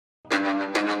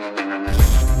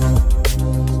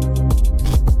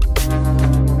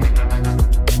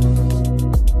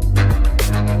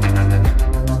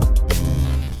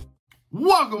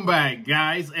Welcome back,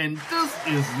 guys, and this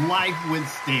is Life with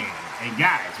Stan. And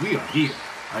guys, we are here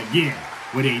again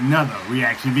with another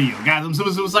reaction video. Guys, I'm super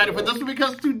excited for this one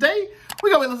because today we're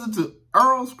going to listen to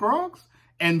Earl Scuggs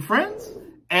and Friends,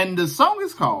 and the song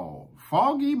is called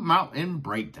Foggy Mountain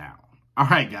Breakdown. All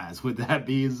right, guys, with that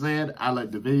being said, I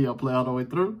let the video play all the way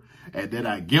through, and then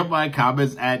I give my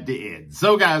comments at the end.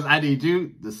 So, guys, I need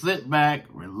you to sit back,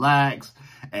 relax,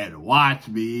 and watch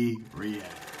me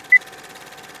react.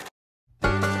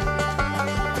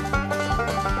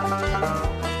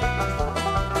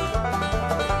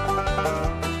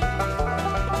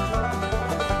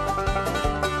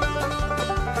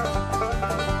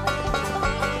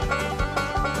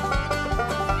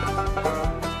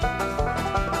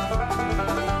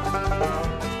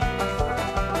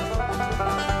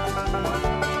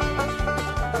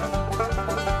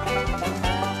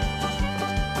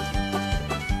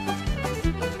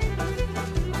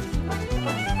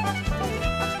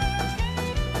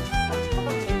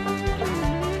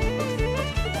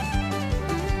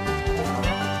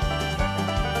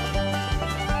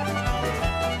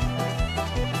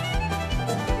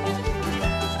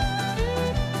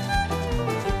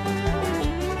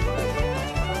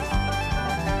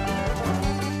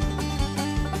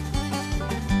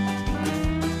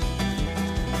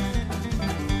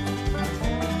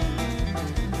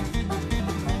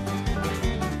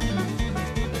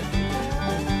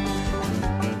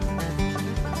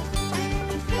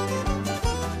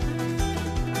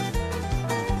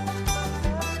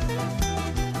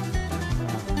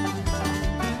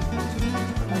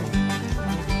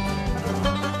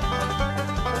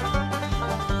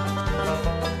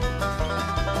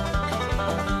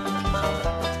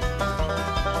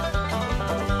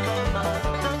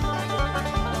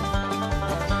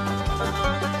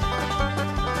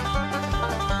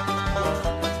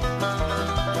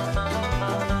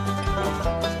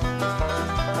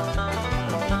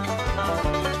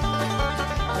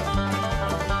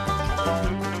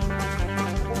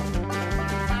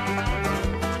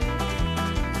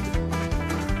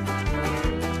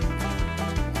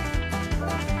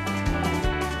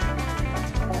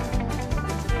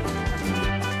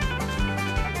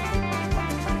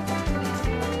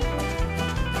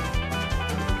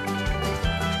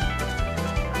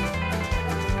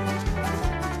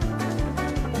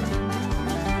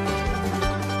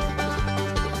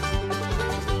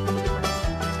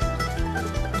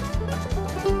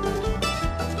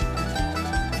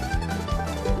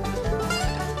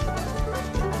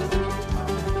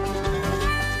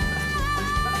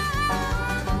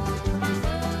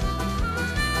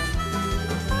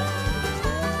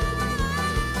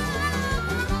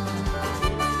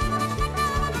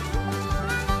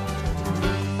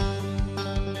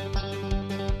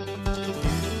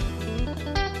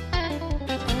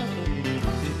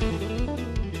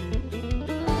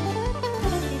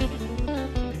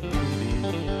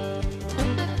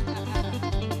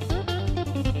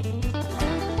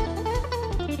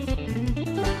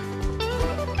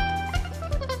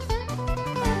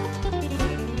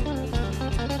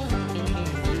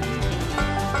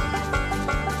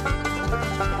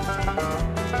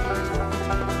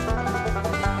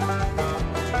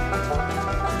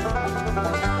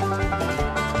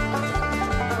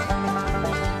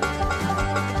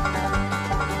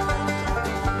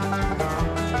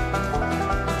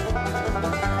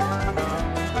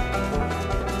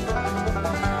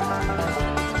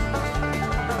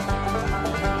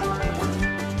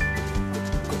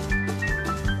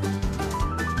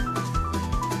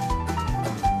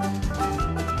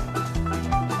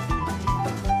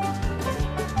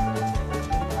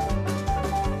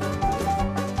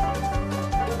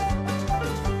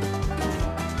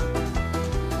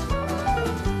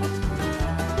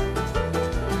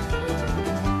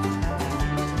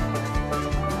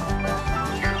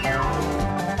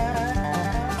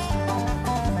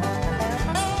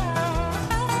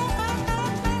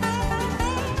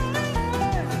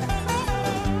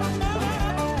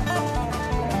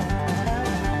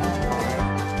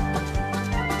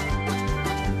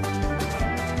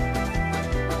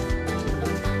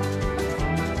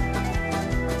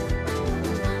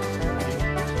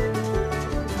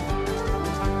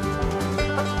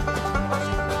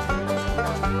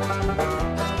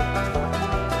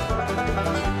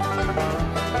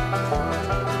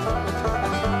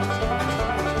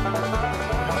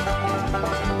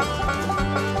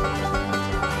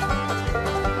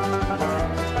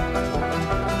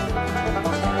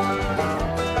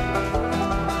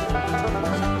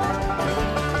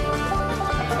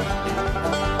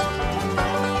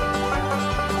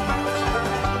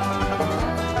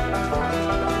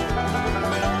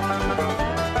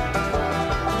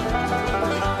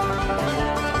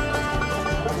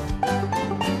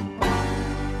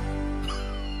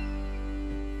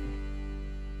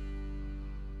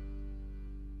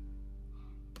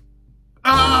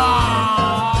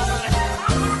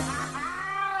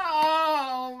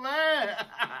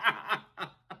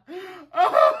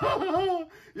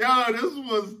 Yo, this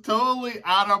was totally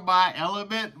out of my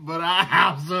element, but I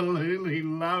absolutely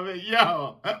love it.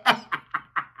 Yo.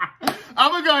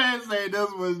 I'm going to go ahead and say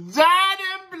this was Johnny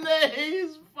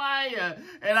Blaze Fire.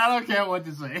 And I don't care what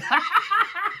to say.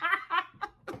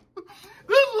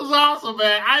 This was awesome,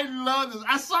 man. I love this.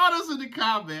 I saw this in the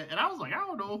comment, and I was like, I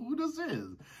don't know who this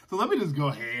is. So let me just go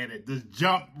ahead and just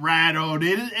jump right on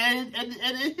it and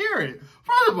hear it.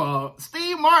 First of all,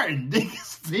 Steve Martin.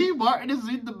 Steve Martin is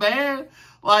in the band.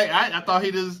 Like, I thought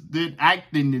he just did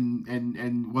acting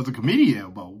and was a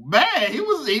comedian. But, man, he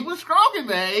was strong,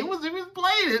 man. He was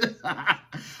playing it.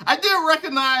 I did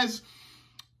recognize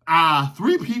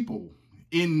 3 people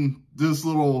in this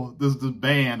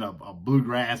band of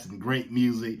bluegrass and great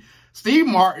music. Steve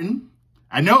Martin,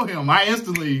 I know him. I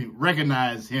instantly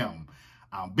recognize him.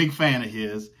 I'm a big fan of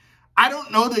his. I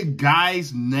don't know the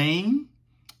guy's name,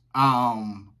 but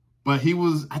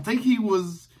I think he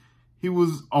was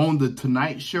on the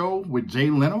Tonight Show with Jay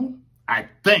Leno. I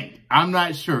think. I'm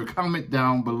not sure. Comment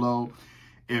down below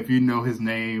if you know his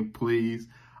name, please.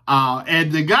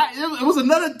 And the guy, it was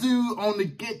another dude on the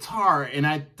guitar, and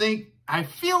I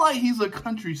feel like he's a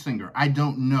country singer. I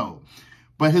don't know.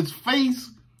 But his face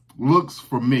looks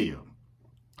familiar.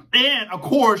 And, of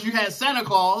course, you had Santa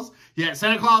Claus. You had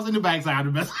Santa Claus in the backside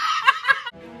of the best.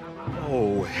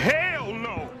 Oh, hell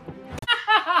no.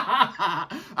 I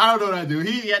don't know that dude.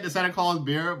 He had the Santa Claus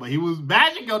beard, but he was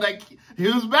magic on that. He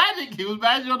was magic. He was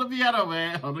magic on the piano,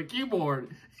 man, on the keyboard.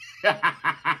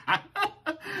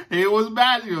 He was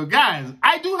magical. Guys,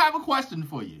 I do have a question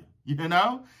for you. You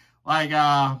know? Like,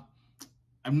 I've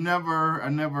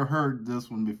never heard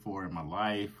this one before in my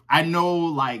life. I know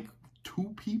like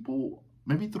 2 people,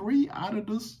 maybe 3 out of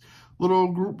this little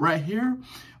group right here,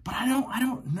 but I don't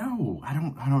know. I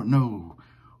don't know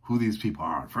who these people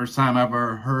are. First time I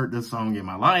ever heard this song in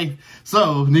my life.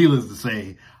 So, needless to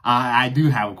say, I do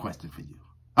have a question for you.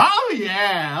 Oh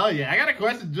yeah, I got a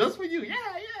question just for you. Yeah.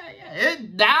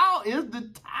 It now is the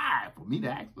time for me to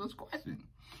ask this question.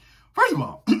 First of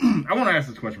all, I want to ask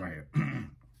this question right here.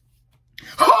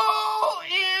 Who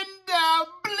in the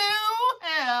blue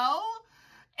hell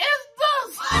is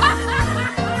this?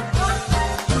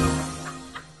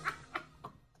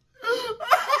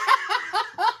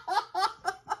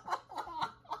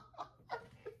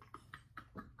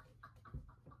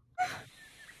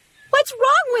 What's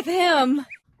wrong with him?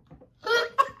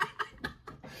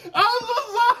 I'm so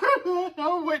sorry.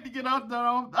 I'm waiting to get out there.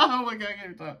 Oh my God, I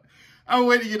can't talk. I'm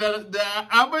waiting to get out there.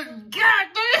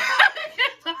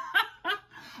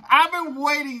 I've been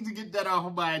waiting to get that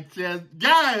off my chest.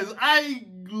 Guys, I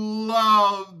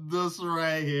love this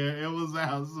right here. It was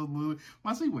absolutely...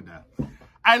 My seat went down.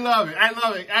 I love it. I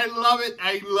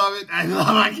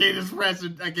can't express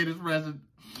it.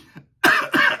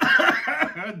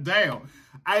 Damn.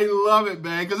 I love it,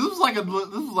 man. Because this was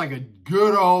like a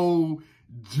good old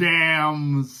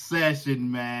jam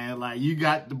session, man. Like, you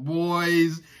got the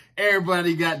boys,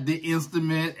 everybody got the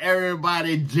instrument,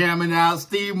 everybody jamming out.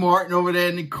 Steve Martin over there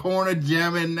in the corner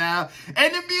jamming out.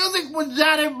 And the music was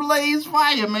Johnny Blaze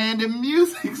Fire, man. The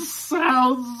music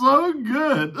sounds so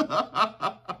good.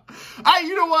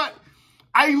 You know what?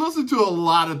 I listen to a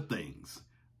lot of things,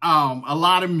 a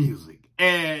lot of music.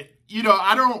 And, you know,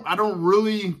 I don't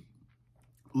really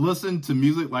listen to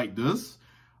music like this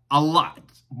a lot.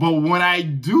 But when I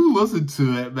do listen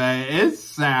to it, man, it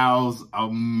sounds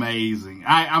amazing.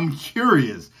 I'm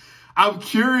curious. I'm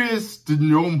curious to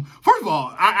know. First of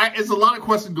all, it's a lot of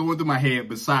questions going through my head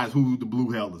besides who the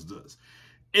blue hell is this.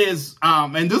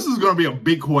 And this is going to be a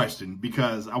big question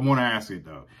because I want to ask it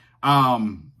though. I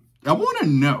want to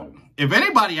know if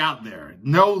anybody out there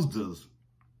knows this.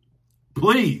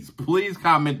 Please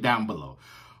comment down below.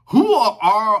 Who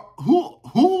are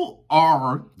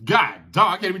God,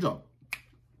 dog, I can't even talk.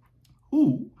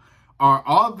 Who are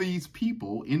all these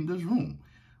people in this room?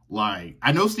 Like,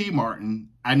 I know Steve Martin.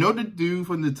 I know the dude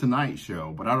from the Tonight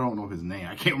Show, but I don't know his name.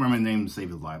 I can't remember his name to save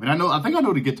his life. And I think I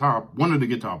know one of the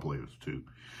guitar players too.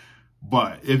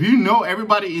 But if you know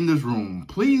everybody in this room,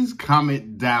 please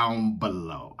comment down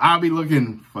below. I'll be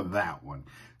looking for that one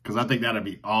because I think that'd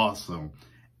be awesome.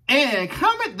 And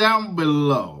comment down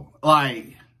below.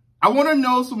 Like, I want to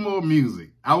know some more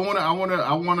music. I want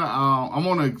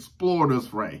to explore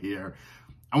this right here.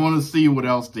 I want to see what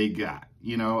else they got.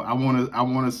 You know, I want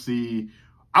to see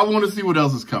what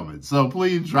else is coming. So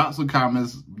please drop some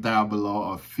comments down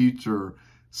below of future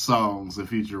songs and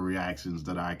future reactions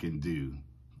that I can do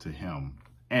to him.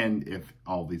 And if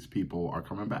all these people are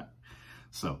coming back.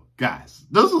 So guys,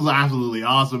 this was absolutely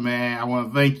awesome, man. I want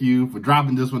to thank you for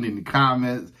dropping this one in the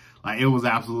comments. Like, it was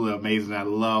absolutely amazing. I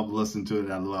love listening to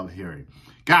it. I love hearing it.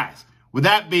 Guys, with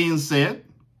that being said,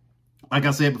 like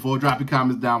I said before, drop your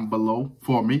comments down below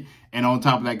for me. And on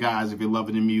top of that, guys, if you're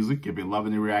loving the music, if you're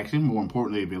loving the reaction, more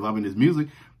importantly, if you're loving this music,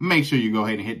 make sure you go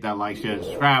ahead and hit that like, share,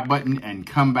 subscribe button and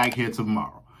come back here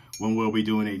tomorrow when we'll be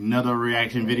doing another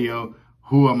reaction video.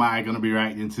 Who am I going to be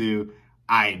reacting to?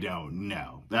 I don't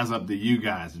know. That's up to you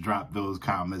guys to drop those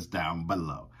comments down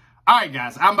below. All right,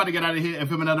 guys, I'm about to get out of here and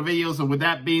film another video. So with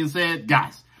that being said,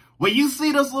 guys, when you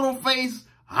see this little face,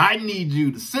 I need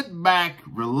you to sit back,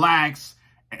 relax,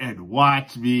 and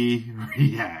watch me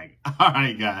react. All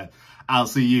right, guys. I'll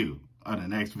see you on the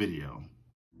next video.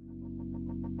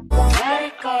 Let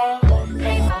it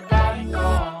go.